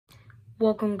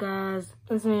Welcome guys,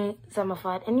 it's me,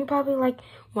 Zombified, and you're probably like,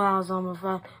 wow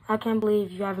Zombified, I can't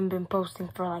believe you haven't been posting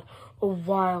for like a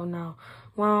while now.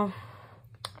 Well,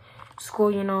 school,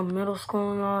 middle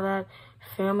school and all that,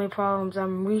 family problems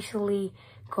I'm recently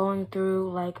going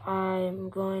through,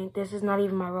 this is not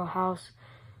even my real house.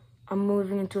 I'm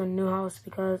moving into a new house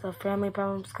because of family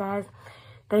problems, guys.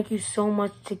 Thank you so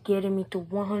much to getting me to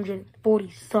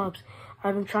 140 subs.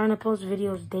 I've been trying to post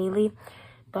videos daily,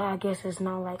 but I guess it's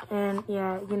not like, and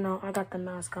yeah, I got the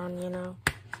mask on,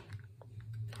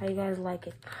 How you guys like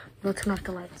it? We'll turn off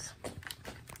the lights.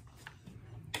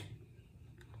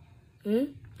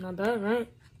 Not bad, right?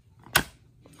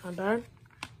 Not bad.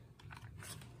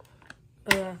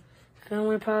 But yeah,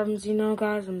 family problems,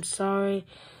 guys, I'm sorry.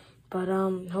 But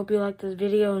hope you like this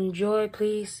video. Enjoy,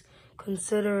 please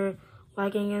consider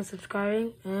liking and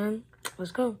subscribing, and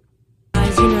let's go. Guys,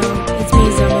 it's me,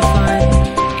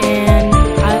 Zombified, and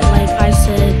I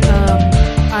said,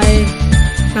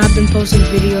 I've not been posting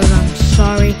videos. I'm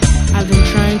sorry. I've been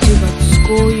trying to, but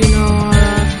school,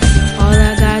 all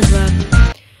that, guys. But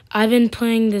I've been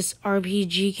playing this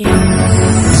RPG game.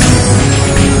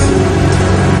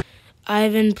 I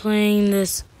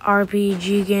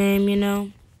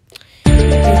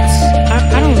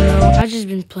don't know. I've just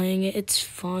been playing it. It's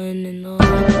fun and all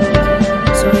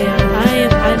that. So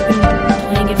yeah, I've been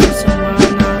playing it for some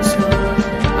while now. So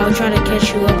I'll try to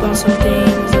catch you up on some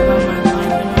things about my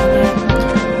life and all that.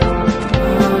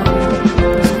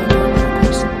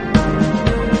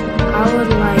 I would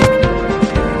like.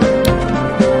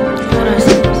 How would I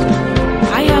say this?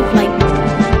 I have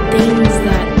things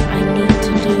that I need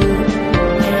to do,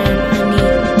 and I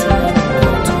need to go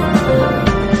to another.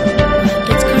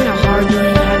 It's kind of hard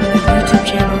doing having a YouTube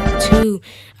channel too.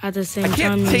 At the same time, I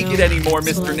can't take it anymore,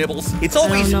 Mr. Nibbles. It's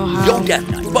always, yo, Death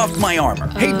Knight, buff my armor.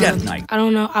 Hey, Death Knight. I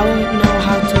don't know. I won't know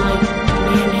how to,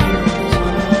 manhandle this,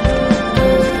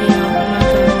 because, I'm not that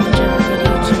much of a good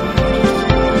YouTuber.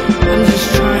 I'm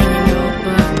just trying,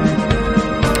 but,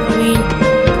 I mean,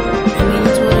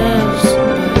 it's what else,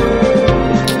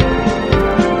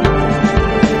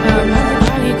 but,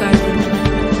 how you guys been doing?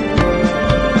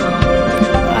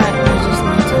 I just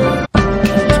need to,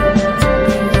 catch up on some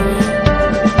things,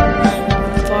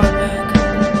 far back.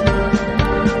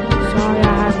 Sorry, I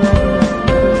have nothing.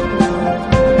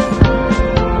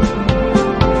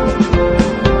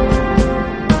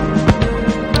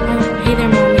 Hey there,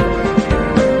 mommy.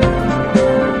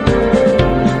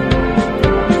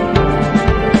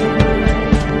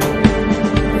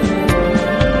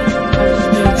 I've just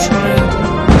been trying to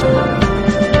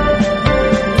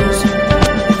do something.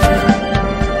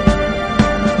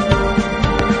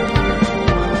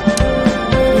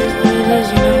 It is what it is,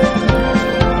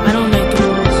 I don't make the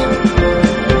rules.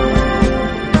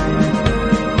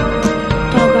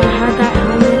 Dog, I had that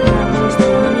helmet and I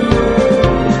wasted money.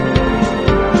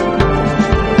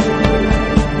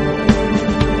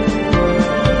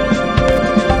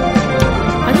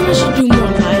 I think I should do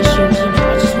more live streams, I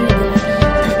just want to be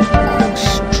that cool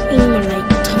streamer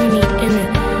Tony in it.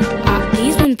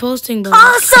 He's been posting, but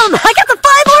Awesome! I got the 5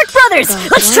 Orc Brothers!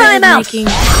 Let's try them out! Go!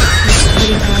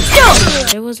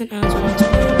 There wasn't ads when I was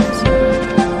playing this.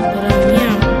 But,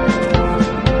 yeah.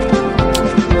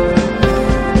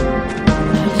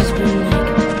 I've just been,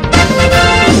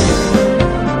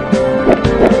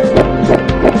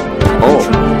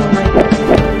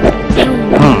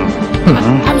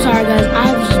 I'm sorry, guys.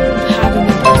 I just haven't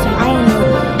been posting. I don't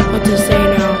know what to say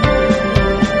now.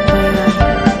 But,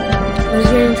 let's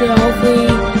get into it. Hopefully,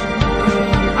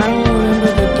 I don't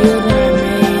remember the deal that I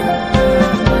made.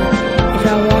 But if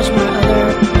y'all watch my other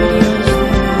videos,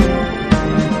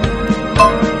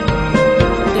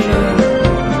 then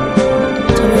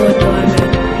tell me what deal I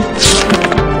made.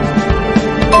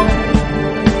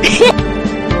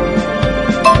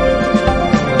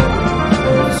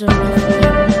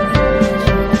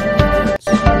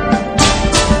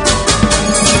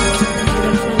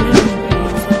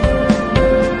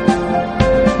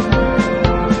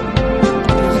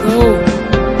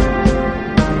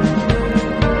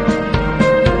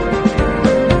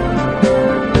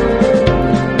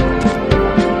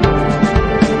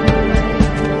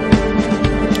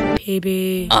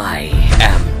 Baby. I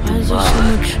am a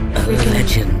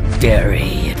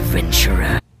legendary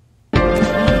adventurer. I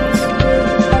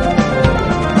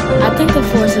think the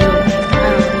force is over. I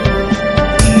don't know.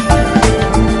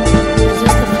 Is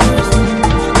this the force?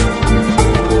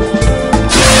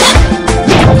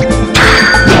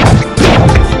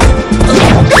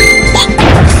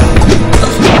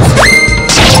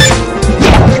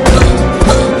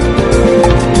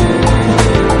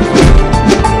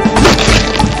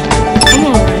 I'm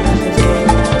alright with this game.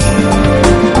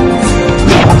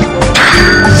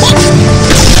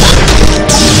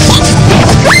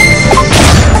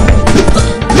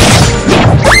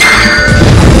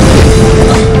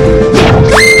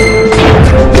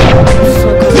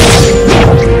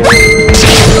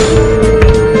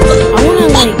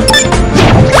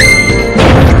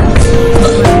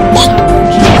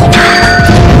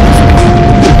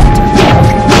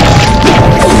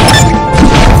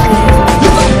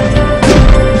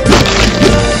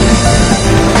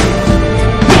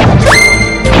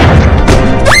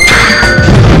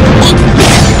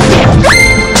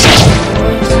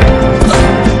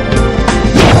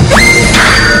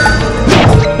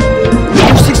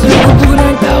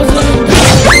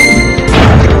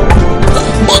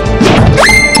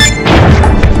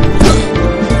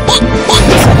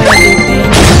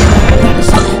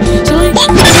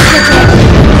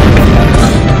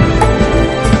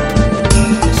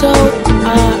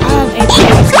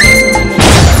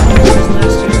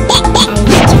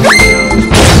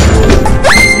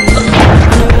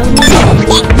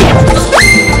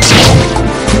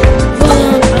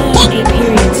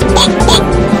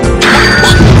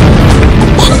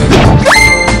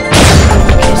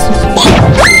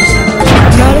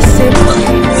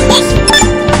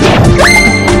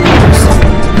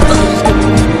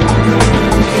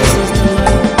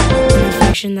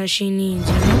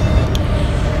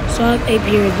 have 8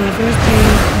 periods. My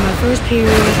first period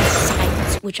is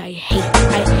science, which I hate.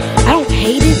 I don't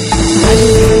hate it. I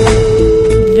just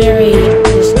very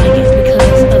dislike it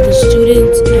because of the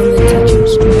students and the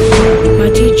teachers. My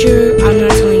teacher, I'm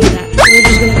not telling you that. We're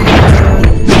just gonna call her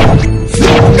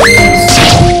Miss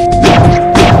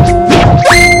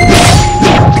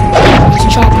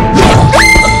Chocolate. We're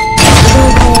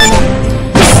gonna call her that.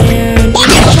 And Miss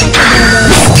Chocolate,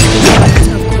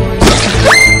 of course.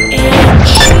 And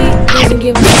she doesn't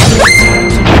give us enough time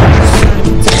to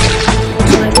do assignments.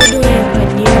 So like we're doing a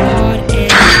Neopod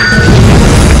and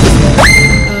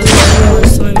real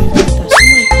assignments like that. So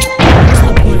I'm like, what's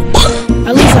the point?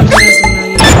 At least I'm passing now,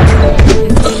 you know.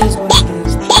 It is what it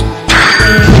is. And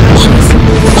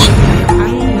I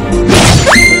don't know.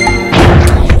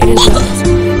 It is what it is.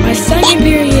 My second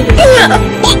period is I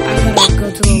gotta go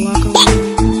to the locker room.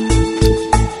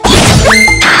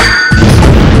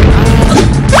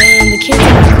 And the kids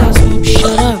in my class won't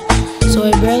shut up. So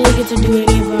I barely get to do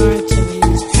any of our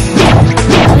activities. I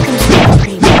feel like I'm sleeping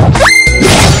pretty bad.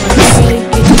 I barely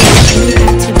get to do any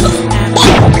activities at all.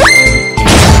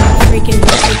 And freaking,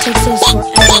 it takes us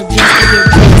forever just to get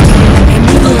dressed. And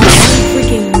you know, I'm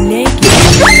freaking naked.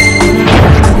 And I'm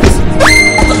not this.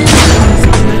 I'm not telling you. I'm just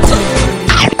not that bad.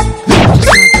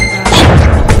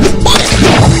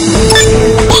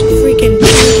 Freaking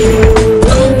drinking.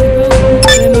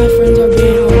 And my friends are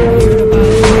being all weird about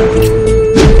it.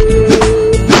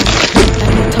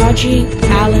 Itachi,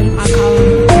 Alan, I call him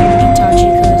Itachi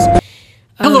because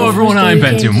Hello everyone, I'm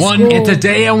Bentoon1, and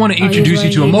today I want to introduce you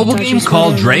to a mobile game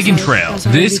called Dragon Trail.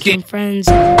 This game... friends,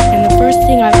 and the first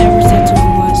thing I've ever said to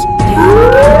him was,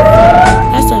 dude,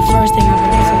 that's the first thing I've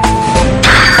ever said to him.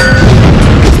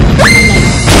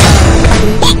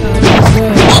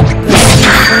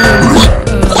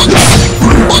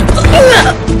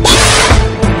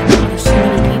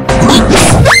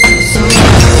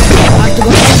 I have to go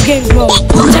to this games mode.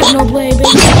 Technoblade,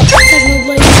 baby.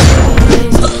 Technoblade never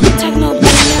always.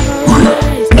 Technoblade never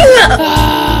always.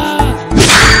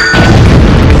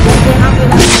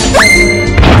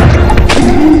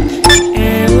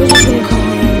 And we're just gonna call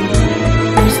him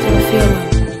Mr. Phila.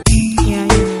 Yeah,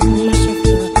 Mr.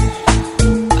 Phila.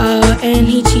 And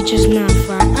he teaches math,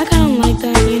 right? I kinda like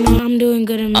that, you know. I'm doing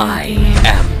good in math. I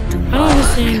am I don't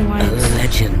understand why a it's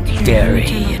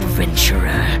legendary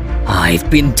adventurer. I've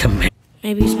been to many.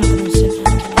 maybe he's not gonna sit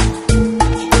down.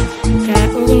 Okay,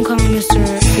 we're gonna call him Mr.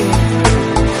 Phila.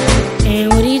 And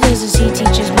what he does is he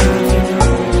teaches math, you know.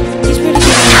 He's pretty good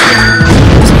at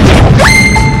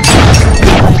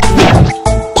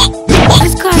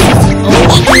this class is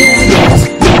okay, I guess.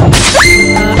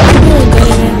 I'm really good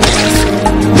at it, but I still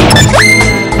don't know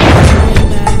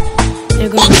that they're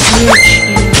gonna switch,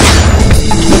 you know.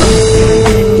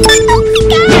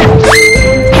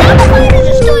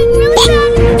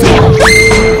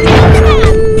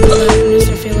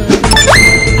 Mr. Phila,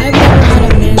 I've never had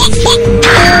a man teacher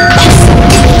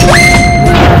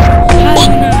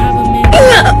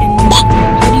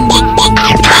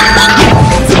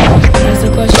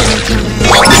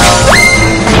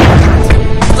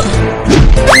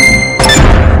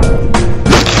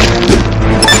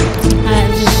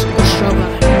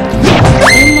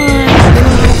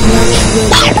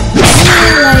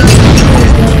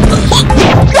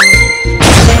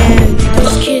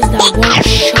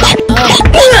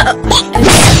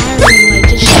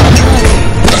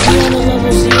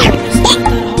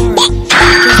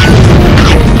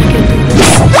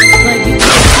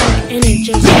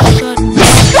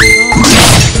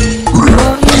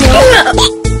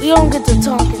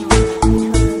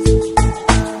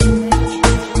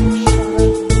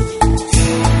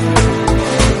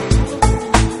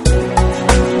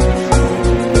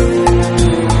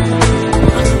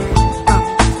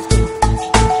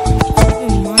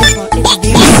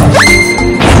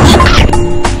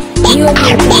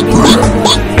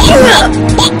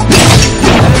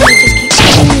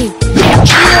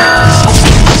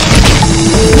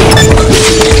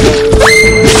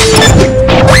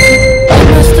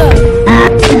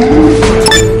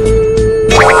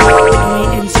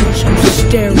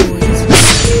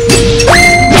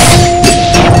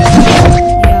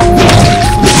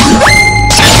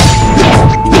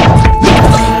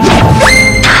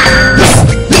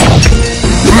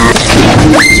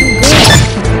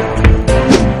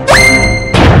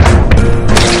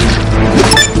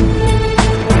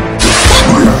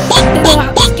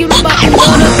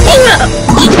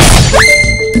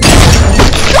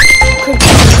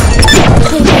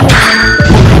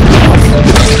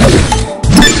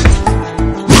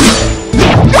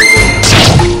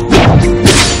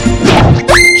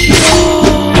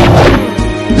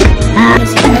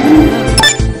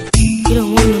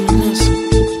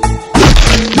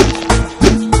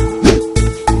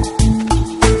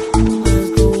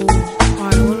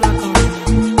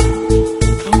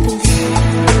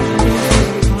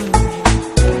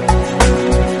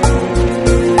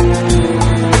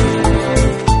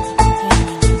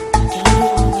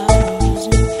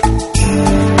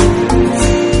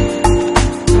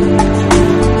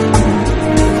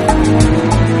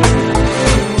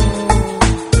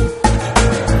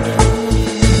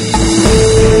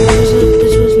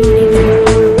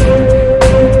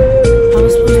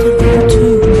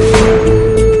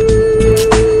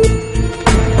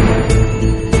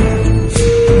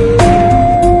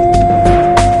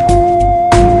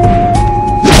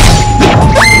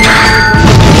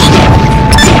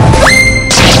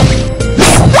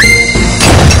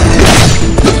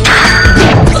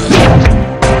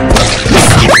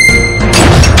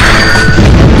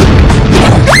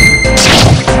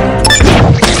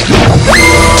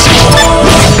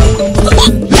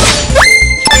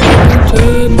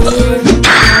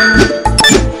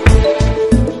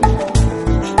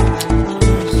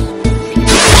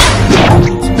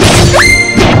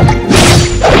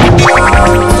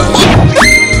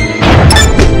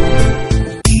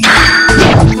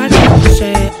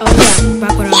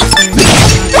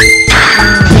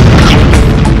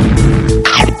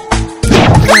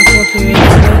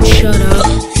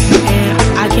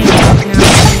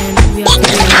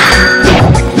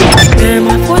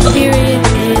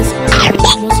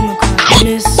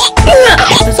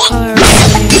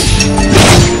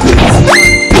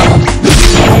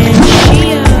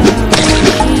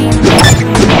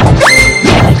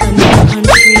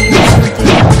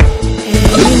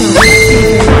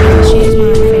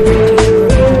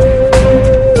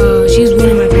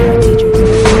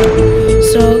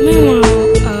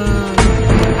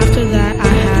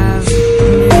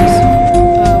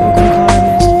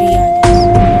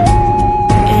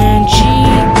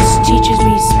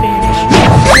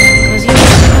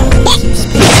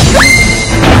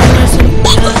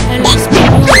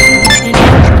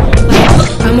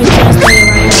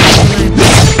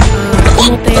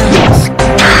te llamas?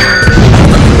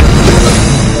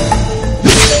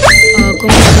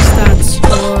 ¿Cómo estás?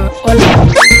 Or hola.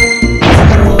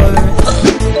 Or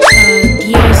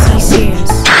días y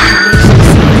seas.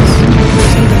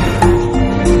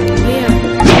 But yeah,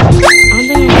 I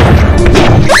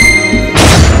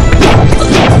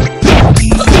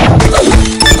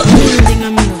don't think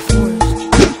I'm in the forest.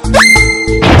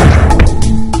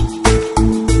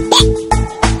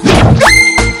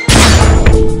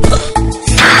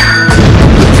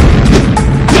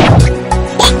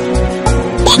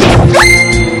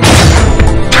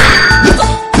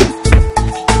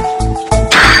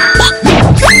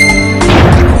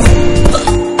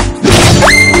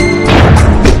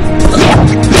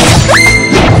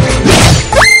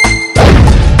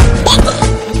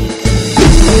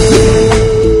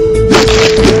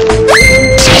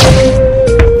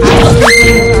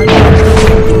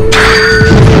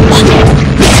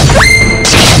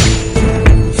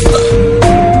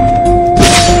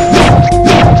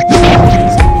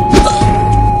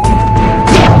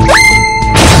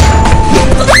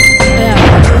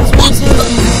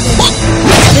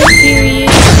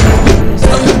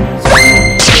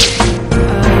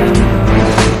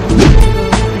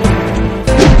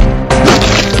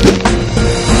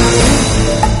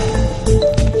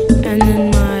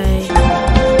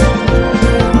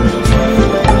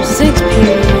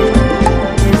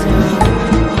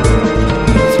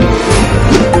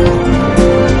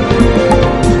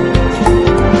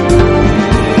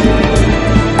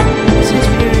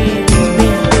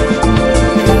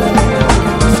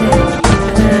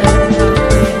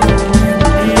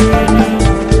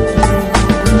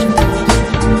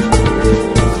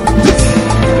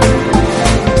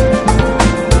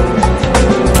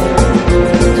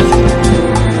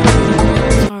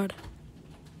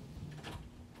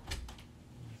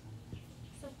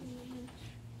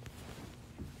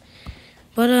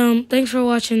 But thanks for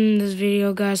watching this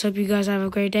video, guys. Hope you guys have a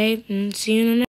great day, and see you in the next.